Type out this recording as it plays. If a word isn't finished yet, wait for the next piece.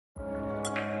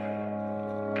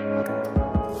Hello,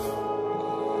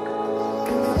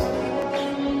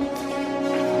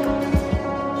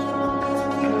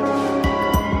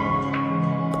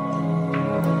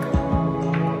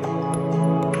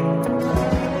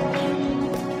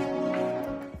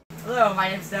 my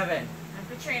name's Devin. I'm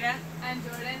Katrina. I'm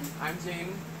Jordan. I'm Jaden.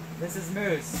 This is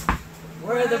Moose.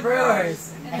 We're the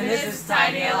Brewers, and this is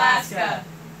Tiny Alaska.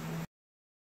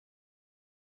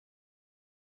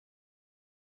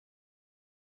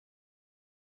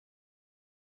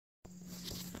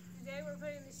 Today we're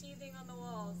putting the sheathing on the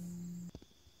walls.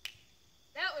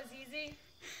 That was easy.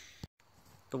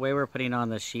 The way we're putting on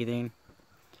the sheathing,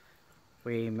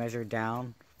 we measured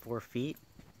down 4 feet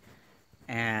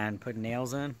and put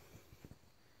nails in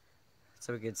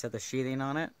so we could set the sheathing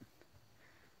on it.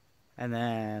 And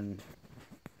then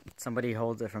somebody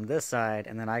holds it from this side,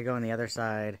 and then I go on the other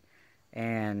side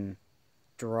and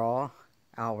draw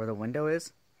out where the window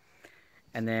is.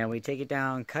 And then we take it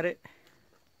down, cut it,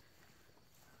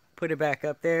 put it back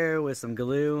up there with some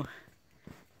glue,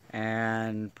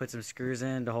 and put some screws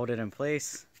in to hold it in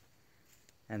place.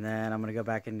 And then I'm going to go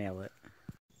back and nail it.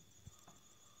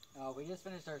 We just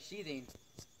finished our sheathing.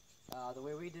 The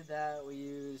way we did that, we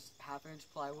used 1/2-inch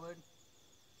plywood.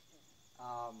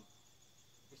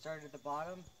 We started at the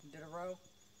bottom and did a row.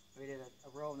 We did a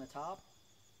row on the top,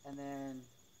 and then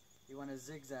we went a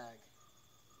zigzag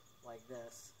like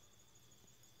this.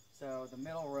 So the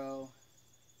middle row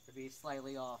would be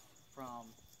slightly off from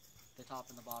the top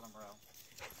and the bottom row.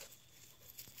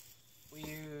 We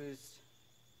used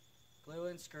glue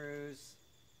and screws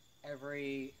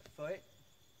every foot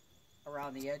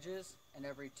around the edges and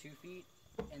every 2 feet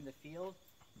in the field.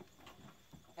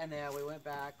 And then we went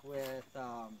back with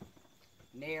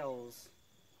nails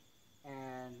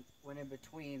and went in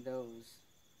between those.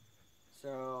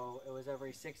 So it was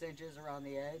every 6 inches around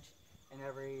the edge and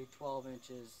every 12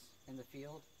 inches in the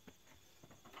field.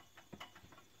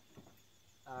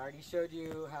 I already showed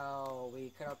you how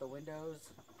we cut out the windows.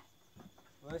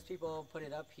 Most people put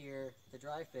it up here to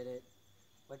dry fit it,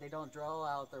 but they don't draw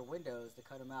out their windows to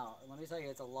cut them out. And let me tell you,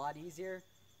 it's a lot easier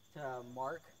to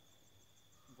mark,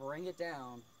 bring it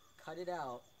down, cut it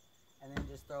out, and then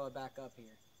just throw it back up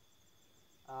here.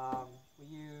 We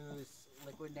use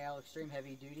liquid nail extreme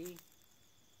heavy duty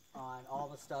on all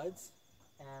the studs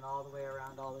and all the way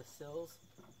around all the sills.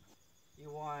 You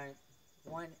want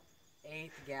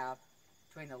 1/8 gap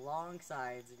between the long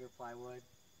sides of your plywood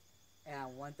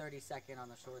and 1/32 on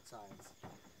the short sides.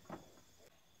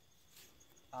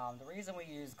 The reason we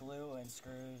use glue and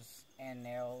screws and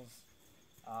nails,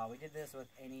 we did this with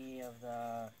any of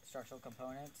the structural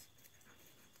components.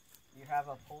 You have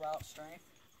a pull-out strength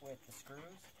with the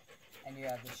screws, and you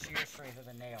have the shear strength of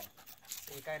the nail.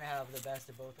 So you kind of have the best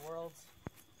of both worlds,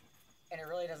 and it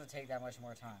really doesn't take that much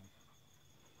more time.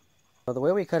 So the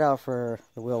way we cut out for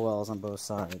the wheel wells on both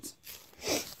sides,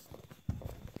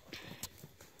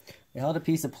 we held a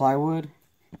piece of plywood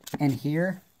in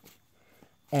here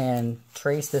and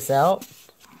traced this out,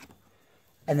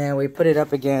 and then we put it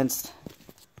up against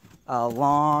a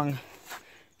long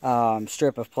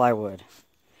strip of plywood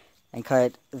and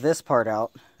cut this part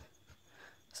out.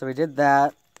 So we did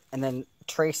that and then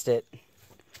traced it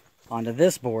onto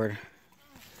this board,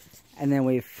 and then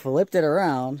we flipped it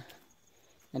around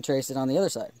and traced it on the other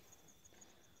side.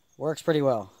 Works pretty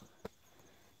well.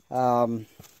 For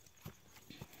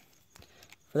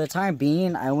the time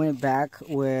being, I went back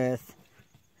with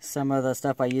some of the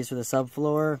stuff I used for the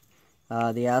subfloor,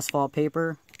 the asphalt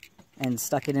paper, and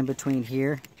stuck it in between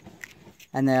here.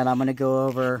 And then I'm going to go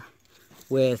over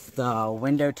with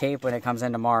window tape when it comes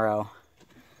in tomorrow,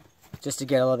 just to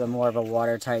get a little bit more of a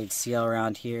watertight seal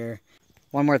around here.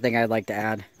 One more thing I'd like to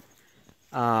add.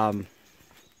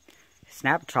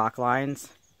 Snap chalk lines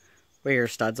where your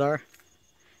studs are.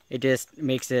 It just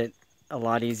makes it a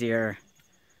lot easier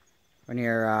when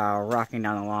you're rocking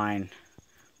down the line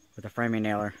with a framing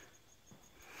nailer.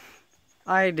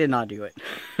 I did not do it.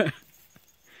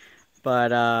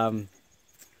 But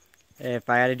if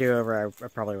I had to do it over, I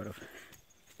probably would have.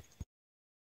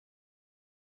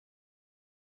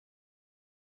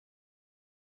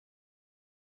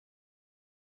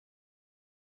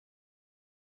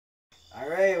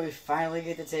 Alright, we finally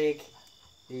get to take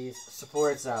these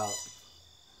supports out.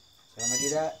 So I'm going to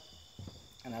do that,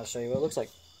 and I'll show you what it looks like.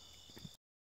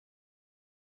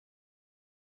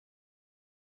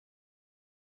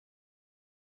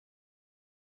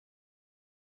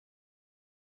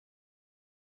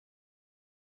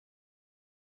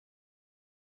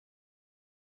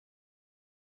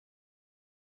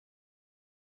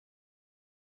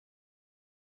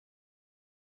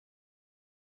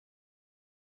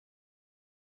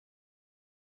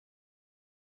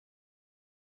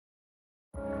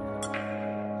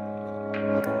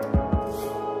 Bye.